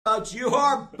folks, you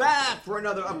are back for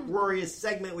another uproarious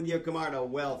segment with your Camarda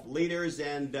Wealth leaders,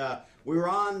 and we were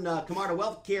on Camarda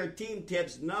Wealth Care Team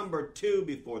Tips number 2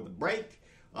 before the break,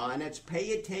 and that's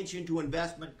pay attention to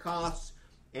investment costs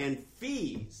and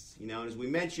fees. You know, as we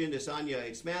mentioned, as Sonia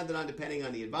expanded on, depending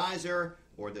on the advisor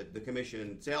or the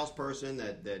commission salesperson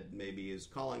that maybe is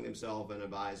calling themselves an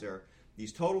advisor,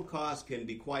 these total costs can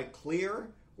be quite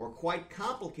clear or quite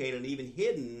complicated and even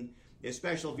hidden,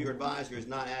 especially if your advisor is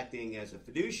not acting as a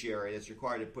fiduciary that's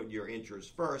required to put your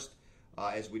interests first,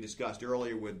 as we discussed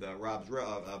earlier with Rob's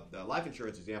life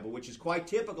insurance example, which is quite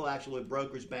typical actually with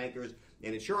brokers, bankers,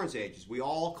 and insurance agents. We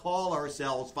all call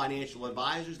ourselves financial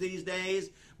advisors these days,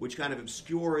 which kind of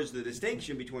obscures the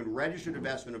distinction between registered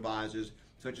investment advisors,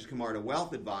 such as Camarda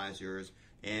Wealth Advisors,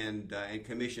 and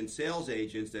commissioned sales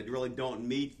agents that really don't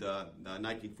meet the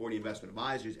 1940 Investment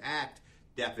Advisors Act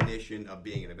definition of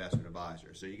being an investment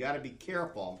advisor. So you got to be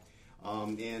careful.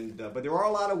 But there are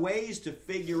a lot of ways to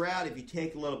figure out if you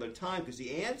take a little bit of time, because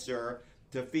the answer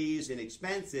to fees and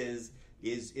expenses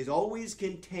is always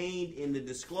contained in the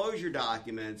disclosure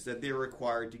documents that they're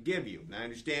required to give you. And I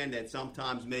understand that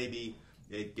sometimes maybe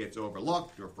it gets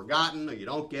overlooked or forgotten, or you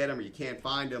don't get them, or you can't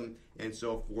find them, and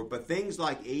so forth. But things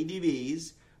like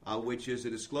ADVs, which is a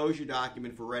disclosure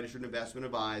document for registered investment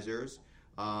advisors,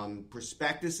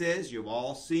 prospectuses, you've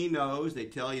all seen those. They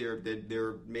tell you that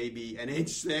they're maybe an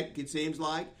inch thick, it seems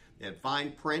like, and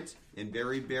fine print, and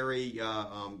very, very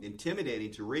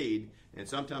intimidating to read. And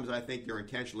sometimes I think they're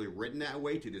intentionally written that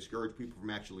way to discourage people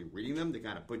from actually reading them, to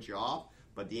kind of put you off.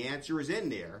 But the answer is in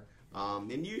there,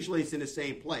 and usually it's in the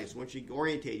same place. Once you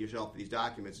orientate yourself to these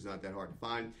documents, it's not that hard to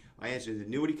find. I answer the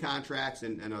annuity contracts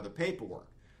and other paperwork.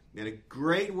 And a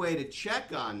great way to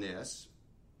check on this,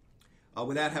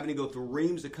 without having to go through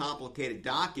reams of complicated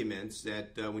documents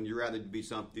that when you'd rather do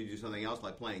something else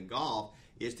like playing golf,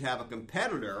 is to have a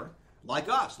competitor like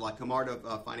us, like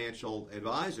Camarda Financial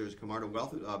Advisors, Camarda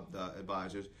Wealth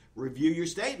Advisors, review your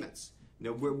statements. You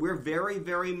know, we're very,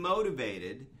 very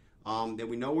motivated, that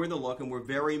we know where to look, and we're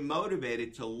very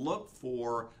motivated to look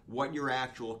for what your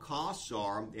actual costs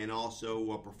are, and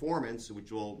also performance,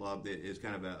 which is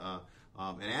kind of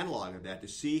an analog of that, to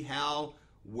see how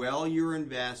well you're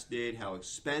invested, how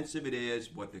expensive it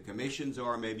is, what the commissions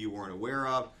are maybe you weren't aware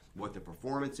of, what the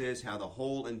performance is, how the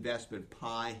whole investment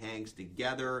pie hangs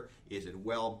together. Is it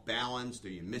well balanced? Are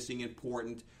you missing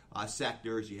important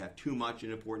sectors? You have too much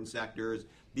in important sectors.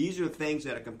 These are the things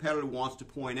that a competitor wants to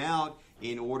point out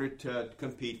in order to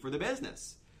compete for the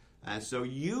business. And so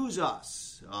use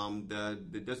us.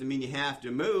 That doesn't mean you have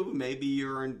to move. Maybe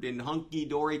you're in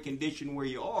hunky-dory condition where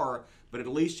you are, but at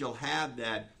least you'll have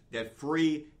that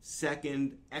free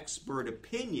second expert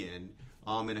opinion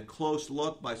and a close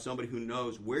look by somebody who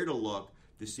knows where to look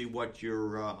to see what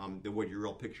your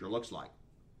real picture looks like.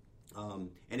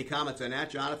 Any comments on that,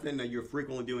 Jonathan? You're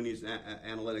frequently doing these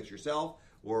analytics yourself,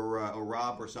 or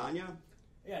Rob or Sonia?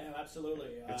 Yeah, no, absolutely.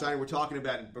 Sonia, we're talking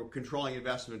about controlling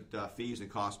investment fees and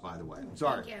costs, by the way.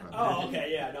 Sorry. Thank you. Oh,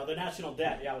 okay, yeah, no, the national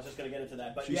debt. Yeah, I was just going to get into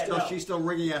that, but she's still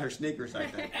wringing out her sneakers, I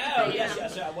think. Oh,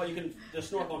 yes. Well, the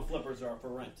snorkel and flippers are for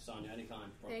rent, Sonia,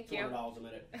 anytime for $200 a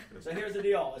minute. So here's the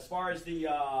deal: as far as the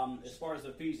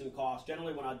fees and costs,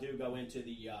 generally when I do go into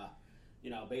the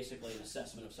basically an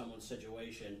assessment of someone's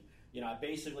situation, I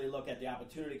basically look at the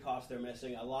opportunity costs they're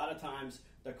missing. A lot of times,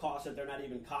 the costs that they're not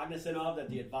even cognizant of, that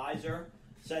the advisor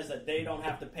says that they don't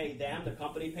have to pay them, the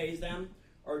company pays them,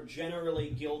 are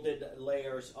generally gilded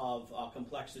layers of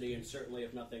complexity, and certainly,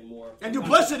 if nothing more, and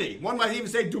duplicity. One might even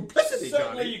say duplicity.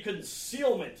 Certainly,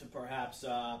 concealment, perhaps,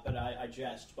 but I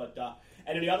jest. But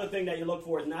and then the other thing that you look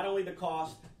for is not only the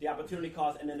cost, the opportunity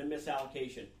cost, and then the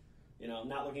misallocation.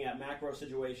 Not looking at macro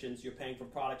situations. You're paying for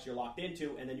products you're locked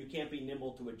into, and then you can't be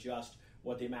nimble to adjust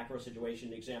what the macro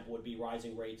situation example would be: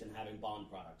 rising rates and having bond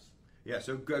products. Yeah,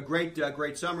 so great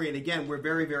summary. And again, we're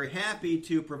very, very happy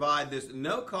to provide this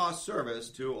no-cost service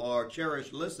to our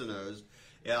cherished listeners.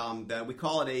 That we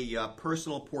call it a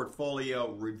personal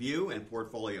portfolio review and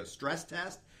portfolio stress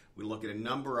test. We look at a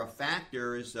number of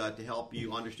factors to help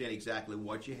you understand exactly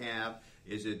what you have.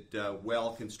 Is it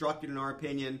well constructed, in our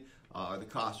opinion? Are the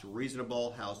costs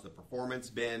reasonable? How's the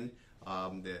performance been? Are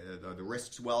the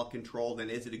risks well controlled? And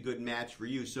is it a good match for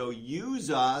you? So use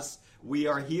us. We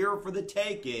are here for the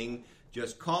taking.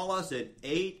 Just call us at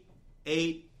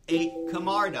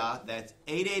 888-CAMARDA. That's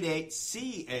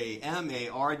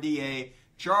 888-CAMARDA.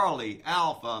 Charlie,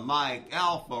 Alpha, Mike,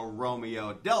 Alpha,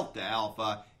 Romeo, Delta,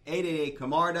 Alpha.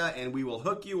 888-CAMARDA, and we will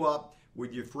hook you up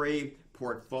with your free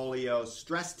portfolio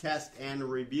stress test and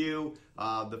review.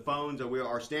 The phones we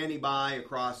are standing by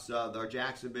across our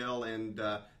Jacksonville and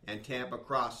and Tampa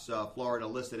across Florida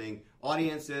listening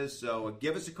audiences. So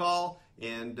give us a call,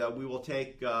 and we will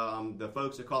take the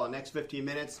folks that call the next 15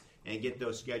 minutes and get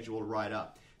those scheduled right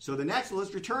up. So the next,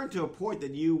 let's return to a point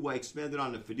that you expanded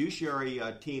on the fiduciary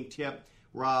team tip,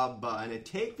 Rob, and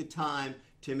take the time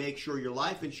to make sure your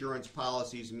life insurance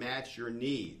policies match your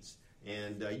needs.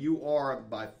 And you are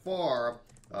by far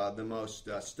the most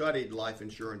studied life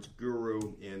insurance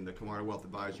guru in the Camarda Wealth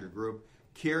Advisory Group.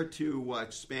 Care to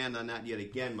expand on that yet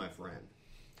again, my friend?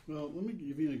 Well, let me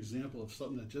give you an example of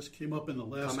something that just came up in the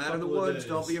last couple of days. Come out of the woods.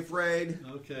 Don't be afraid.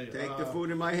 Okay. Take the food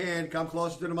in my hand. Come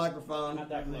closer to the microphone. Not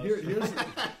that close.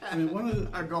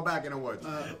 I'll go back in the woods.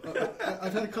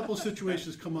 I've had a couple of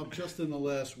situations come up just in the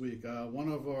last week. One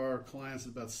of our clients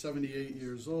is about 78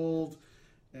 years old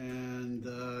and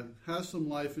has some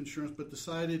life insurance, but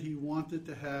decided he wanted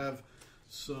to have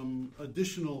some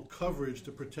additional coverage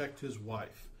to protect his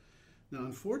wife. Now,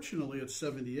 unfortunately, at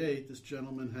 78, this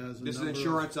gentleman has This is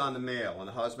insurance on the male and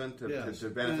the husband to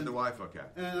benefit the wife? Okay.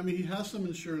 And, I mean, he has some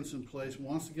insurance in place,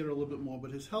 wants to get her a little bit more,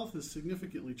 but his health has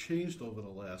significantly changed over the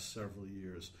last several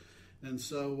years. And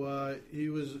so he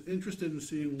was interested in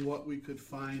seeing what we could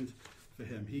find for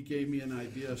him. He gave me an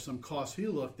idea of some costs he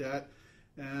looked at,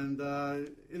 and, there's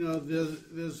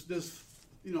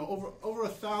over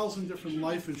 1,000 different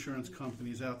life insurance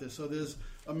companies out there. So there's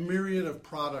a myriad of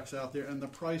products out there, and the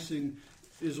pricing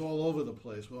is all over the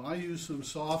place. Well, I used some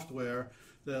software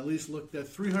that at least looked at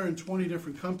 320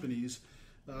 different companies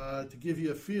to give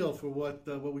you a feel for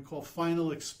what we call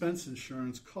final expense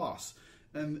insurance costs,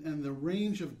 and the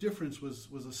range of difference was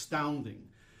astounding.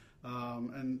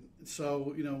 And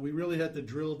so we really had to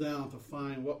drill down to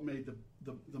find what made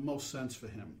the most sense for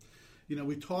him.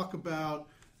 We talk about,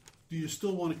 do you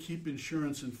still want to keep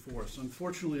insurance in force?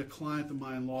 Unfortunately, a client of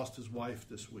mine lost his wife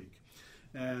this week.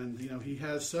 And, he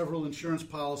has several insurance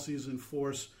policies in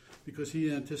force because he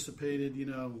anticipated,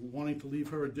 wanting to leave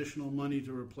her additional money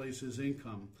to replace his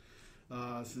income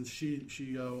since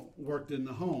she worked in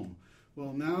the home.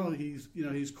 Well, now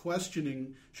he's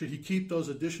questioning, should he keep those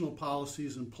additional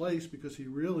policies in place because he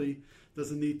really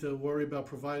doesn't need to worry about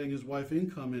providing his wife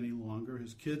income any longer.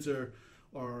 His kids are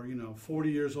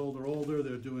 40 years old or older.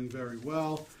 They're doing very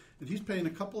well. And he's paying a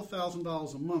couple of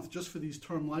 $1,000s a month just for these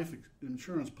term life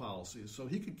insurance policies. So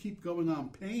he could keep going on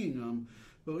paying them.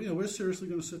 But, we're seriously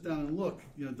going to sit down and look.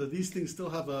 Do these things still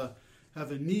have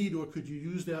a need, or could you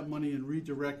use that money and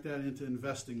redirect that into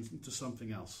investing into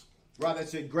something else? Rob,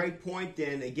 that's a great point.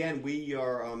 And again, we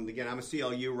are, I'm a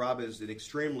CLU. Rob is an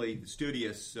extremely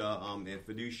studious and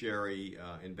fiduciary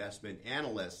investment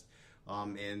analyst.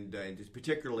 And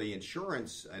particularly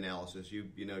insurance analysis, you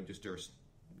just are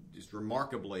just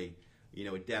remarkably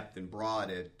adept and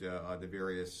broad at the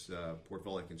various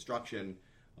portfolio construction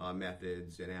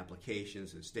methods and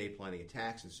applications, estate planning, and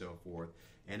tax, and so forth.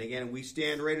 And again, we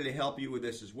stand ready to help you with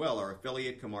this as well. Our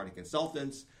affiliate, Camarda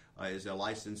Consultants, is a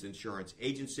licensed insurance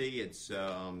agency. It's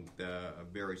a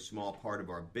very small part of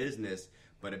our business,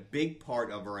 but a big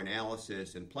part of our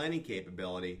analysis and planning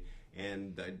capability.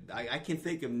 And I can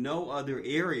think of no other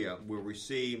area where we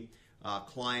see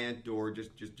client or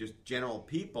just general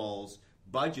people's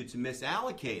budgets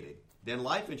misallocated than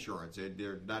life insurance.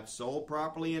 They're not sold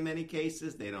properly in many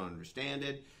cases. They don't understand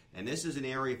it. And this is an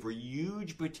area for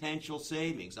huge potential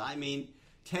savings. I mean,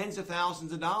 tens of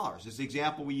thousands of dollars. This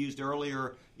example we used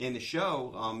earlier in the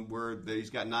show where he's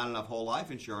got not enough whole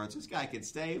life insurance. This guy could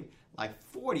save like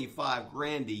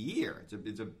 $45,000 a year.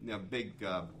 It's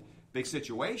a big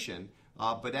situation,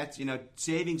 but that's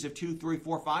savings of $2,000, $3,000,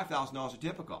 $4,000, $5,000 are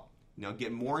typical.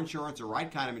 Get more insurance, the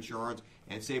right kind of insurance,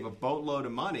 and save a boatload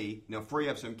of money. Free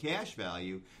up some cash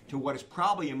value to what is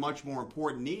probably a much more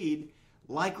important need,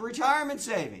 like retirement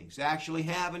savings. Actually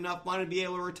have enough money to be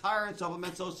able to retire and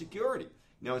supplement Social Security.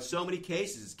 In so many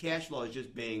cases, cash flow is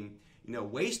just being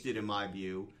wasted, in my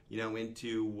view,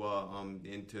 into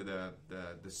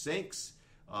the sinks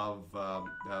of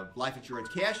life insurance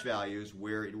cash values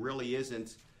where it really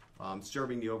isn't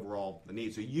serving the overall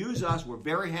needs. So use us. We're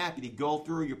very happy to go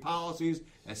through your policies,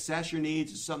 assess your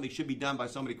needs. It's something that should be done by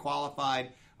somebody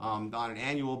qualified on an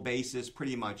annual basis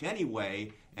pretty much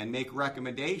anyway, and make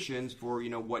recommendations for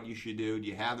what you should do. Do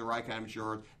you have the right kind of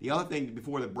insurance? The other thing,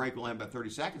 before the break, we'll have about 30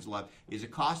 seconds left, is the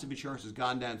cost of insurance has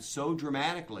gone down so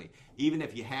dramatically. Even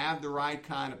if you have the right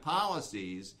kind of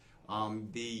policies,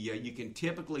 you can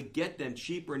typically get them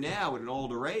cheaper now at an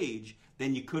older age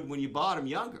than you could when you bought them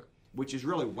younger, which is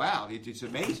really, wow, it's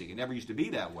amazing. It never used to be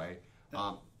that way.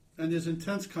 And there's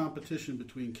intense competition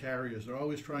between carriers. They're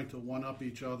always trying to one-up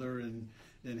each other in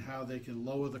how they can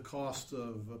lower the cost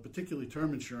of particularly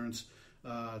term insurance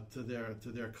to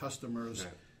their customers.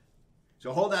 Right.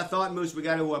 So hold that thought, Moose. We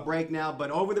got to break now. But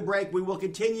over the break, we will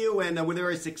continue and with a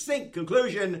very succinct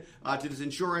conclusion to this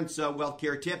insurance wealth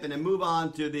care tip, and then move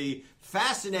on to the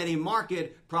fascinating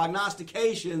market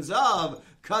prognostications of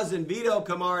Cousin Vito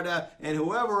Camarda and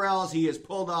whoever else he is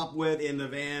pulled up with in the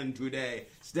van today.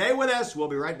 Stay with us. We'll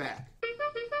be right back.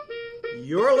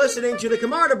 You're listening to the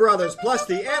Camarda Brothers plus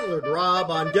the Antlered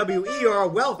Rob on WER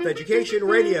Wealth Education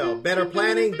Radio. Better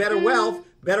planning, better wealth,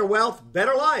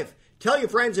 better life. Tell your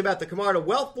friends about the Camarda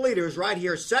Wealth Leaders right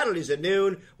here Saturdays at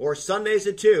noon or Sundays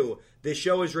at 2. This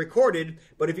show is recorded,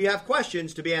 but if you have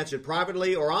questions to be answered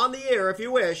privately or on the air if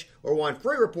you wish, or want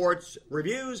free reports,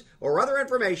 reviews, or other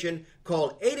information,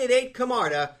 call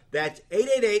 888-CAMARDA. That's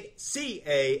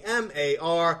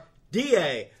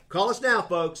 888-CAMARDA. Call us now,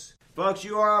 folks. Folks,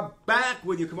 you are back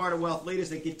with your Camarda Wealth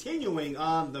Leaders and continuing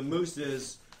on the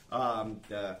Moose's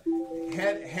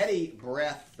heady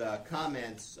breath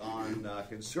comments on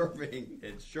conserving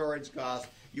insurance costs.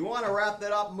 You want to wrap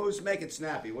that up, Moose? Make it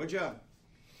snappy, would you?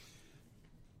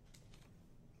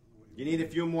 You need a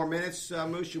few more minutes,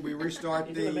 Moose? Should we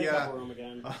restart the makeup room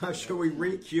again. Should we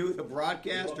re-cue the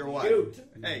broadcast or what? Cute.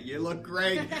 Hey, you look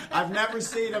great. I've never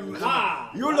seen him.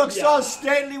 Ah, You look so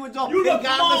stately with those You pink look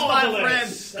eyes, my marvelous. friend.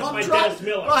 That's Come my trot, Des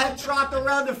Miller. go ahead, trot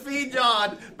around the feed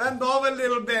yard. Bend over a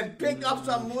little bit. Pick up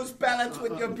some moose pellets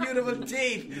with your beautiful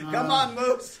teeth. Come on,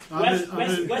 Moose.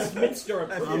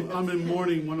 Westminster. I'm in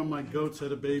mourning. One of my goats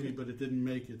had a baby, but it didn't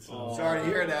make it. So. Sorry to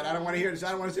hear that. I don't want to hear this.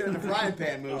 I don't want to sit in the frying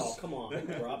pan, Moose. Oh, come on,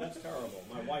 Rob. That's terrible.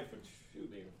 My wife would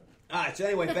shoot me. All right, so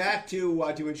anyway, back to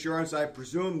insurance. I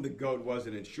presume the goat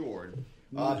wasn't insured.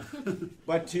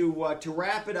 But to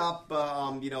wrap it up,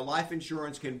 life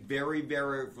insurance can very,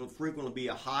 very frequently be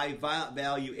a high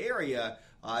value area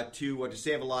to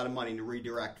save a lot of money and to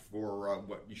redirect for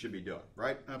what you should be doing,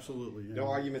 right? Absolutely. Yeah. No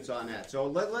arguments on that. So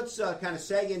let's kind of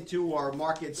seg into our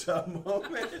markets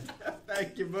moment.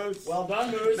 Thank you, Moose. Well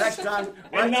done, Moose. Next time,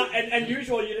 and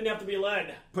usual, you didn't have to be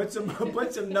led. put some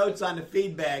notes on the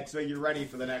feedback so you're ready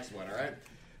for the next one. All right.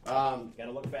 Got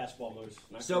to look fastball, Moose.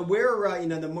 So we're,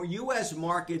 the U.S.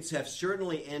 markets have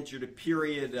certainly entered a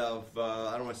period of,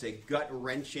 I don't want to say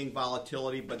gut-wrenching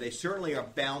volatility, but they certainly are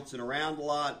bouncing around a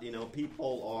lot.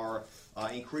 People are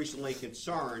increasingly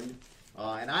concerned,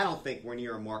 and I don't think we're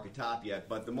near a market top yet,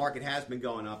 but the market has been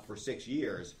going up for 6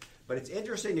 years. But it's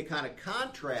interesting to kind of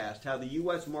contrast how the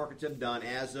U.S. markets have done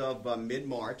as of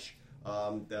mid-March,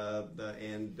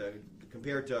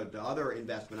 compared to other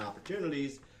investment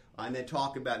opportunities. And then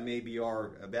talk about maybe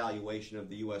our evaluation of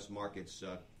the U.S. market's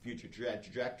future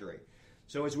trajectory.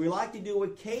 So as we like to do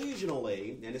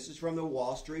occasionally, and this is from the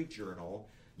Wall Street Journal,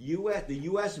 the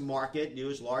U.S. market,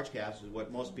 U.S. large caps, is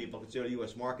what most people consider the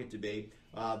U.S. market to be.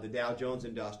 The Dow Jones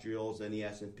Industrials and the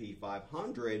S&P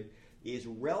 500 is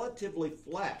relatively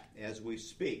flat as we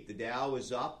speak. The Dow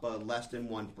is up less than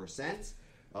 1%,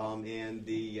 and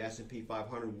the S&P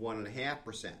 500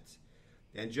 1.5%.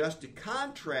 And just to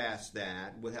contrast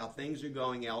that with how things are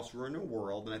going elsewhere in the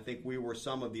world, and I think we were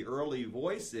some of the early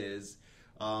voices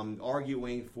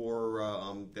arguing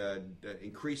for the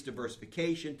increased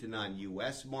diversification to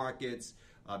non-U.S. markets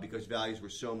because values were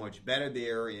so much better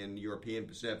there in European,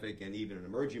 Pacific, and even in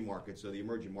emerging markets. So the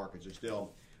emerging markets are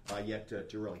still yet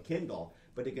to really kindle.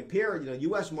 But to compare,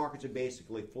 U.S. markets are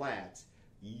basically flat.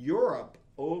 Europe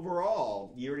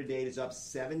overall, year to date, is up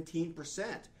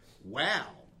 17%. Wow.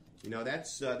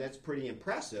 That's pretty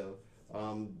impressive.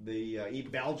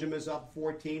 Belgium is up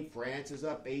 14, France is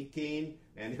up 18,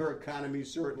 and her economy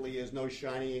certainly is no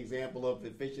shining example of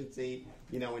efficiency,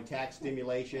 in tax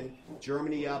stimulation.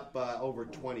 Germany up over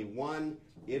 21,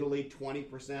 Italy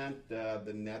 20%,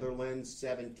 the Netherlands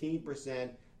 17%,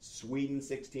 Sweden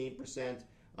 16%,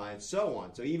 and so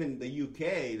on. So even the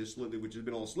UK, which has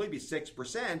been a little sleepy,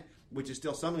 6%. Which is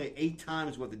still something like 8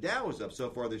 times what the Dow is up so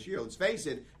far this year. Let's face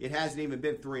it, it hasn't even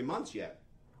been 3 months yet.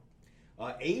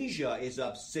 Asia is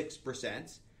up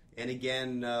 6%, and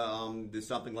again, there's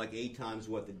something like 8 times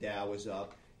what the Dow is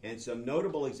up. And some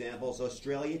notable examples: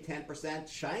 Australia 10%,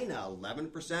 China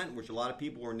 11%, which a lot of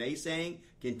people were naysaying,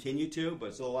 continue to,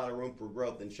 but still a lot of room for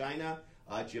growth in China.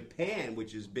 Japan,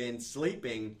 which has been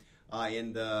sleeping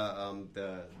in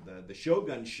the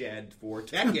Shogun shed for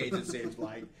decades, it seems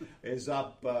like, is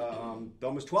up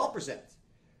almost 12%.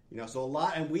 So a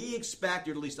lot, and we expect,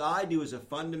 or at least I do as a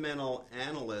fundamental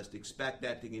analyst, expect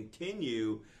that to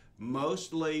continue,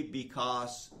 mostly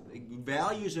because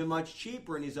values are much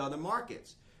cheaper in these other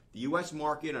markets. The U.S.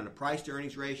 market on a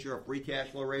price-to-earnings ratio, or free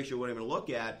cash flow ratio, whatever you look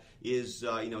at, is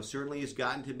certainly has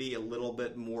gotten to be a little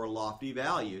bit more lofty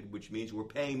valued, which means we're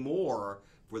paying more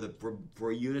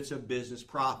for units of business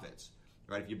profits.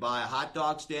 Right? If you buy a hot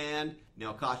dog stand,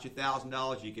 it costs you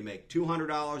 $1,000. You can make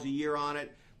 $200 a year on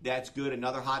it. That's good.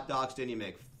 Another hot dog stand, you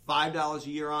make $5 a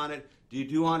year on it. Do you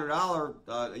do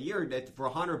 $200 a year for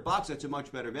 $100? That's a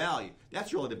much better value.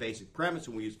 That's really the basic premise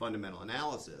when we use fundamental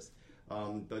analysis.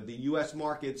 But the U.S.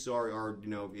 markets are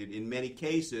in many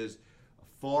cases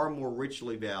far more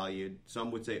richly valued,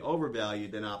 some would say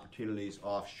overvalued, than opportunities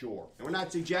offshore. And we're not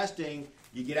suggesting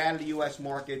you get out of the U.S.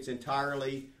 markets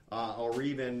entirely or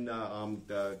even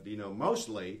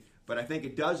mostly, but I think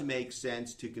it does make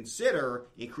sense to consider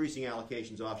increasing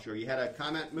allocations offshore. You had a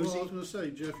comment, Moosey? Well, I was going to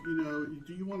say, Jeff,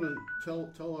 do you want to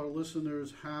tell our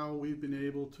listeners how we've been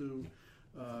able to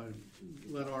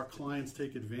let our clients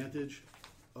take advantage?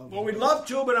 Well, we'd love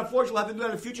to, but unfortunately we'll have to do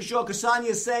it on a future show because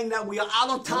Sonia is saying that we are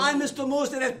out of time, Mr.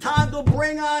 Moose, and it's time to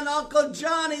bring on Uncle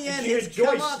Johnny and his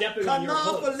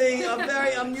Canopoly, a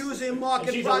very amusing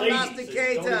market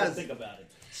prognosticators. Don't think about it.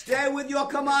 Stay with your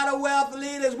Kamada Wealth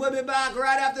Leaders. We'll be back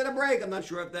right after the break. I'm not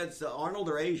sure if that's Arnold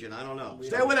or Asian. I don't know.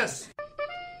 Stay with us.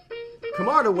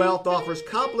 Camarda Wealth offers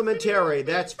complimentary,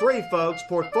 that's free, folks,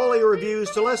 portfolio reviews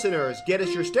to listeners. Get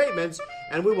us your statements,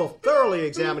 and we will thoroughly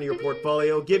examine your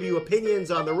portfolio, give you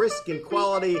opinions on the risk and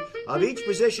quality of each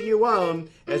position you own,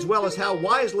 as well as how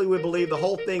wisely we believe the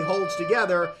whole thing holds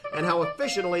together and how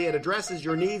efficiently it addresses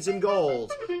your needs and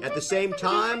goals. At the same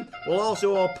time, we'll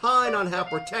also opine on how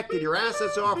protected your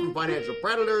assets are from financial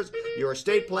predators, your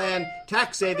estate plan,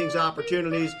 tax savings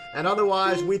opportunities, and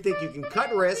otherwise we think you can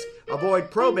cut risk,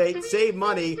 avoid probate, save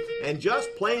money, and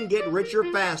just plain get richer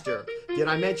faster. Did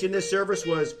I mention this service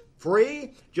was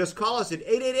free? Just call us at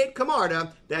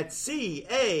 888-CAMARDA. That's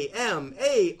C-A-M-A-R-D-A,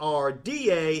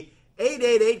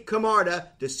 888-CAMARDA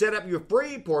to set up your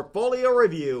free portfolio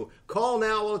review. Call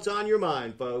now while it's on your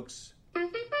mind, folks.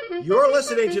 You're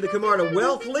listening to the Camarda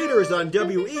Wealth Leaders on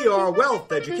WER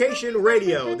Wealth Education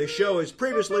Radio. This show is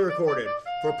previously recorded.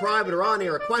 For private or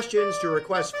on-air questions, to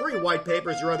request free white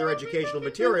papers or other educational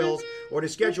materials, or to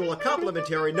schedule a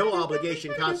complimentary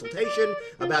no-obligation consultation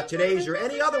about today's or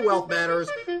any other wealth matters,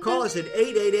 call us at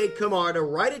 888-CAMARDA.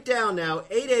 Write it down now,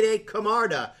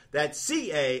 888-CAMARDA. That's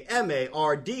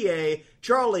C-A-M-A-R-D-A,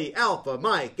 Charlie Alpha,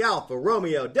 Mike Alpha,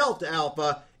 Romeo Delta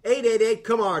Alpha,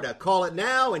 888-CAMARDA. Call it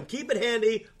now and keep it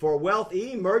handy for wealth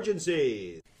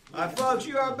emergencies. All right, folks,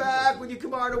 you are back with your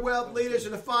Camarda Wealth Leaders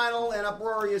in the final and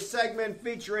uproarious segment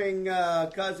featuring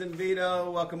Cousin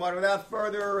Vito. Camarda, without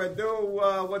further ado,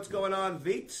 what's going on,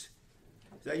 Veets? Is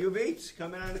that you, Veets?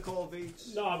 Coming on the call,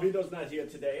 Veets? No, Vito's not here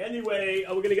today. Anyway,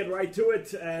 we're going to get right to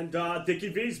it. And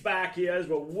Dickie V's back here as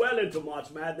we're well into March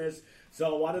Madness.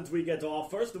 So why don't we get off?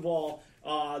 First of all,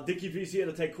 Dickie V's here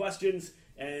to take questions.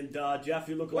 And Jeff,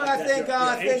 you look like I think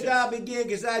I'll begin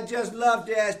because I just love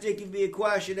to ask Dickie V a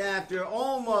question after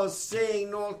almost seeing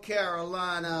North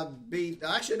Carolina beat.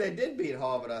 Actually, they did beat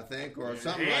Harvard, I think, or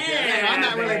something like that. I'm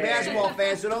not really a basketball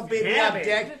fan, so don't beat me up,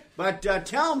 Dick. But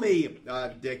tell me,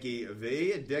 Dickie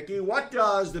V, what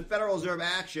does the Federal Reserve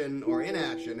action or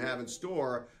inaction have in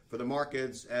store for the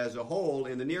markets as a whole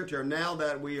in the near term now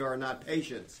that we are not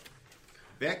patients?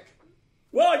 Vic?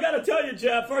 Well, I got to tell you,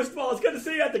 Jeff, first of all, it's good to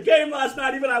see you at the game last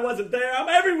night, even I wasn't there. I'm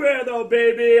everywhere, though,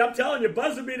 baby. I'm telling you,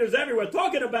 buzzer beaters everywhere.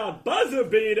 Talking about buzzer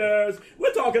beaters,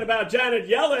 we're talking about Janet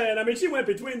Yellen. I mean, she went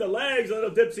between the legs, a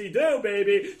little dipsy-do,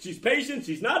 baby. She's patient,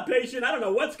 she's not patient. I don't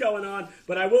know what's going on,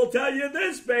 but I will tell you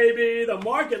this, baby. The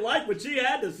market liked what she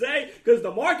had to say because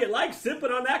the market likes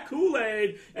sipping on that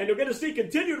Kool-Aid, and you're going to see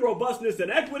continued robustness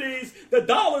in equities. The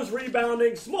dollar's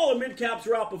rebounding. Small and mid-caps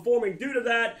are outperforming due to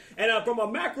that, and from a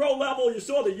macro level, you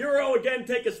saw the euro again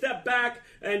take a step back,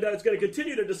 and it's going to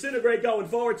continue to disintegrate going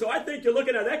forward. So I think you're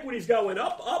looking at equities going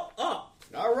up, up, up.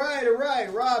 All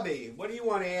right. Robbie, what do you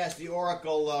want to ask the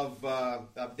oracle of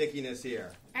dickiness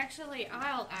here? Actually,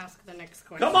 I'll ask the next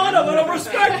question. Come on, a little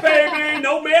respect, baby.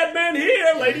 No madmen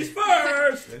here. Ladies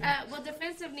first. Will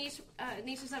defensive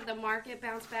niches of the market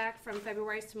bounce back from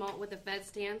February's tumult with the Fed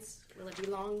stance? Will it be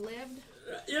long-lived?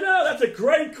 You know, that's a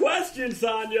great question,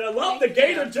 Sonia. Love the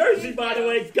Gator jersey, by the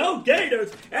way. Go Gators.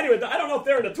 Anyway, I don't know if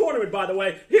they're in a tournament, by the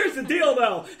way. Here's the deal,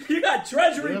 though. You got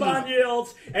Treasury bond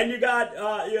yields, and you got,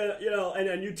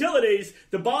 and utilities.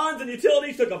 The bonds and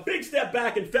utilities took a big step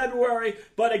back in February,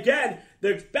 but again,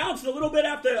 they bounced a little bit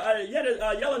after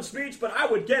Yellen's speech, but I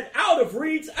would get out of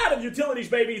REITs, out of utilities,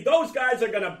 baby. Those guys are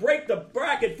going to break the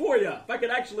bracket for you, if I could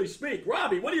actually speak.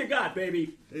 Robbie, what do you got,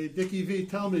 baby? Hey, Dickie V,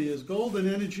 tell me, is gold and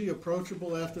energy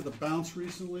approachable after the bounce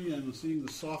recently and seeing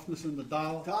the softness in the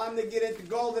dollar? Time to get into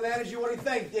gold and energy. What do you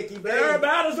think, Dickie V? They're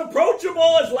about as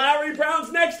approachable as Larry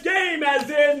Brown's next game, as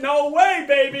in, no way,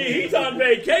 baby. He's on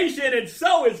vacation, and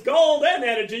so is gold and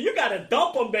energy. You got to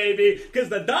dump them, baby, because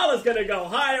the dollar's going to go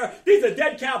higher. These are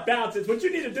dead cat bounces. What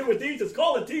you need to do with these is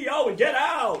call a TO and get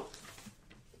out.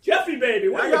 Jeffy, baby,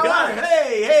 what you got?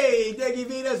 Hey, Dickie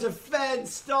V, does the Fed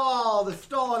stall? The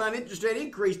stalling on interest rate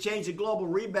increase changed the global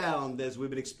rebound as we've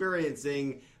been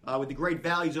experiencing with the great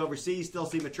values overseas still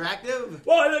seem attractive?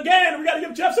 Well, again, we got to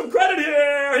give Jeff some credit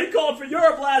here. He called for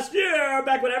Europe last year,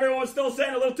 back when everyone was still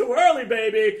saying a little too early,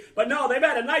 baby. But no, they've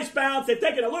had a nice bounce. They've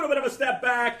taken a little bit of a step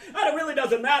back. And it really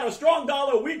doesn't matter. Strong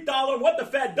dollar, weak dollar, what the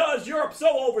Fed does. Europe's so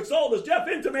oversold, as Jeff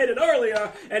intimated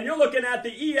earlier. And you're looking at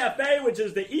the EFA, which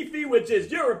is the EFI, which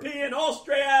is European,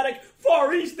 Austriatic,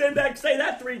 Far East Index, say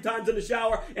that 3 times in the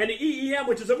shower, and the EEM,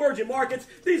 which is emerging markets.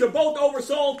 These are both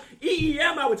oversold.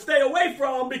 EEM I would stay away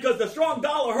from because the strong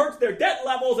dollar hurts their debt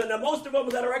levels, and most of them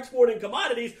that are exporting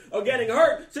commodities are getting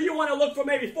hurt. So you want to look for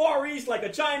maybe Far East, like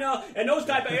a China, and those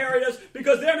type of areas,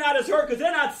 because they're not as hurt, because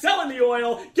they're not selling the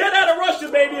oil. Get out of Russia,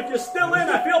 baby. If you're still in,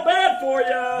 I feel bad for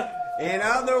you. In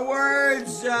other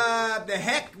words, the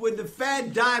heck with the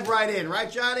Fed, dive right in.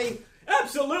 Right, Johnny?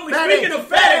 Absolutely.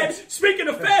 Fed. Speaking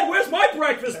of Fed, where's my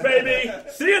breakfast, baby?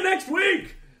 See you next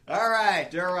week. All right.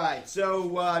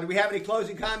 So, do we have any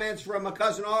closing comments from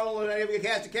Cousin Arnold and any of your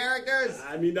cast of characters?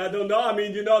 I don't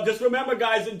know. Just remember,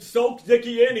 guys, and soak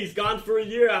Dickie in. He's gone for a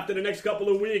year after the next couple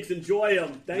of weeks. Enjoy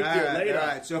him. Thank you. Later. All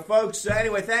right. So, folks,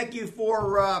 anyway, thank you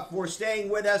for staying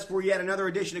with us for yet another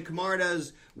edition of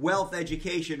Camarda's Wealth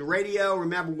Education Radio.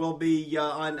 Remember, we'll be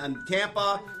on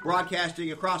Tampa,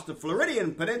 broadcasting across the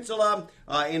Floridian Peninsula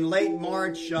in late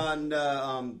March on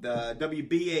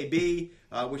WBAB.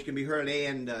 Which can be heard at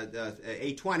AM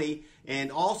 820.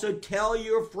 And also tell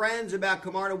your friends about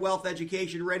Camarda Wealth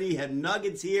Education Radio. You have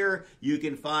nuggets here you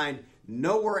can find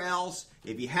nowhere else.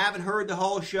 If you haven't heard the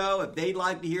whole show, if they'd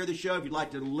like to hear the show, if you'd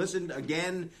like to listen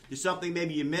again to something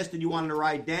maybe you missed and you wanted to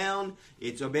write down,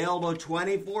 it's available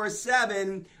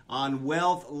 24/7 on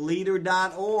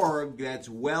wealthleader.org. That's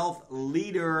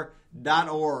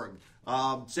wealthleader.org.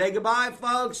 Say goodbye,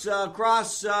 folks.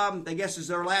 Across, I guess this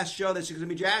is our last show. This is going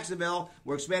to be Jacksonville.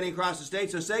 We're expanding across the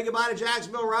state. So say goodbye to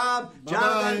Jacksonville, Rob,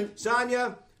 Jonathan,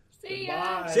 Sonia. See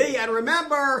ya. See ya. And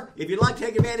remember, if you'd like to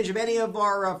take advantage of any of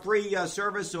our free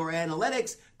service or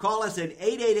analytics, call us at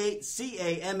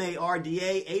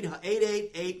 888-CAMARDA,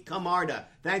 888-CAMARDA.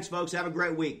 Thanks, folks. Have a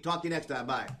great week. Talk to you next time.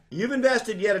 Bye. You've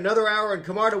invested yet another hour in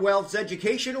Camarda Wealth's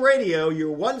Education Radio,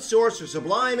 your one source for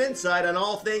sublime insight on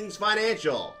all things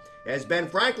financial. As Ben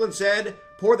Franklin said,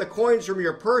 pour the coins from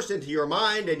your purse into your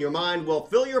mind, and your mind will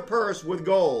fill your purse with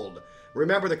gold.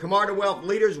 Remember the Camarda Wealth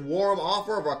Leader's warm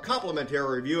offer of a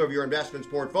complimentary review of your investments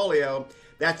portfolio.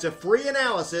 That's a free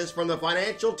analysis from the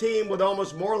financial team with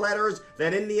almost more letters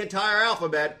than in the entire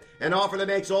alphabet, an offer that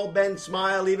makes old Ben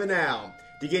smile even now.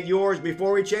 To get yours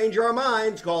before we change our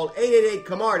minds, call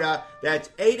 888-CAMARDA. That's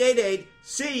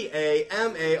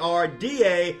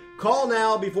 888-CAMARDA. Call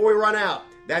now before we run out.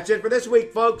 That's it for this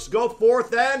week, folks. Go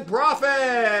forth and profit!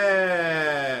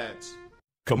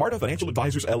 Camarda Financial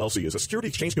Advisors, LLC is a Security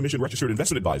Exchange Commission registered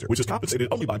investment advisor, which is compensated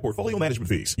only by portfolio management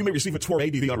fees. You may receive its Form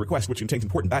ADV on request, which contains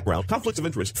important background, conflicts of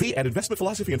interest, fee, and investment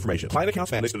philosophy information. Client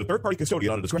accounts managed at a third-party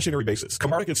custodian on a discretionary basis.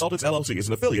 Camarda Consultants, LLC is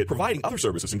an affiliate providing other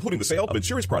services, including the sale of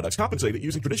insurance products compensated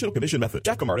using traditional commission method.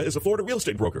 Jack Camarda is a Florida real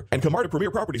estate broker, and Camarda Premier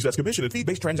Properties has commission and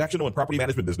fee-based transactional and property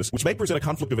management business, which may present a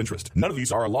conflict of interest. None of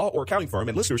these are a law or accounting firm,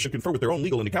 and listeners should confer with their own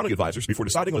legal and accounting advisors before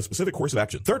deciding on a specific course of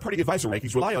action. Third-party advisor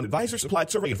rankings rely on advisor-supplied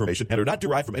survey information and are not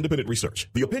derived from independent research.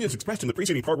 The opinions expressed in the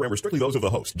preceding program are strictly those of the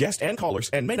host, guest, and callers,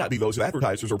 and may not be those of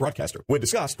advertisers or broadcaster. When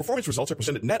discussed, performance results are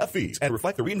presented net of fees and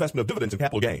reflect the reinvestment of dividends and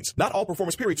capital gains. Not all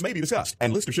performance periods may be discussed,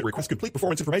 and listeners should request complete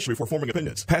performance information before forming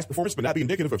opinions. Past performance may not be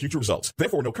indicative of future results.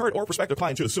 Therefore, no current or prospective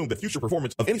client should assume that future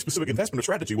performance of any specific investment or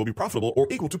strategy will be profitable or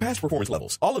equal to past performance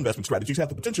levels. All investment strategies have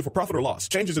the potential for profit or loss.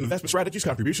 Changes in investment strategies,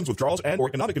 contributions, withdrawals, and/or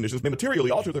economic conditions may materially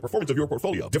alter the performance of your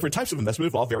portfolio. Different types of investment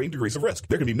involve varying degrees of risk.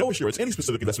 There can be no assurance any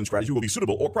specific investment strategy will be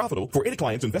suitable or profitable for any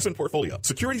client's investment portfolio.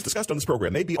 Securities discussed on this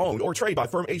program may be owned or traded by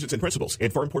firm agents and principals,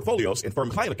 in firm portfolios, in firm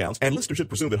client accounts, and listeners should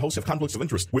presume that hosts have conflicts of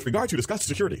interest with regard to discussed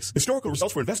securities. Historical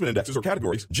results for investment indexes or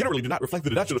categories generally do not reflect the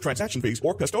deduction of transaction fees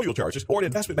or custodial charges or an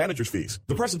investment manager's fees,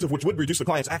 the presence of which would reduce the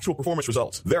client's actual performance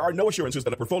results. There are no assurances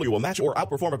that a portfolio will match or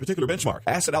outperform a particular benchmark.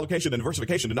 Asset allocation and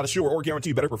diversification do not assure or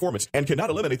guarantee better performance and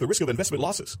cannot eliminate the risk of investment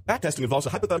losses. Backtesting involves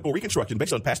a hypothetical reconstruction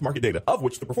based on past market data, of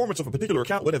which the performance of a particular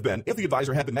account would have been if the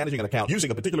advisor had been managing an account using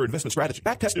a particular investment strategy.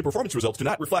 Back-tested performance results do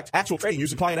not reflect actual trading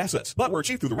using client assets, but were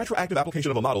achieved through the retroactive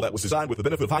application of a model that was designed with the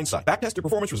benefit of hindsight. Back-tested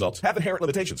performance results have inherent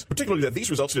limitations, particularly that these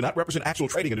results do not represent actual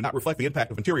trading and do not reflect the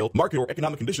impact of material, market, or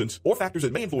economic conditions, or factors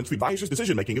that may influence the advisor's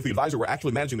decision-making if the advisor were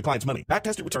actually managing the client's money.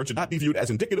 Back-tested returns should not be viewed as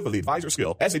indicative of the advisor's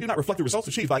skill, as they do not reflect the results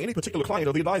achieved by any particular client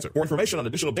of the advisor. For information on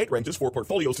additional date ranges for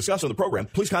portfolios discussed on the program,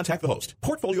 please contact the host.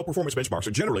 Portfolio performance benchmarks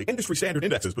are generally industry standard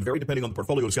indexes, but vary depending on the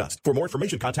portfolio discussed. For more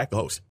information, contact the host.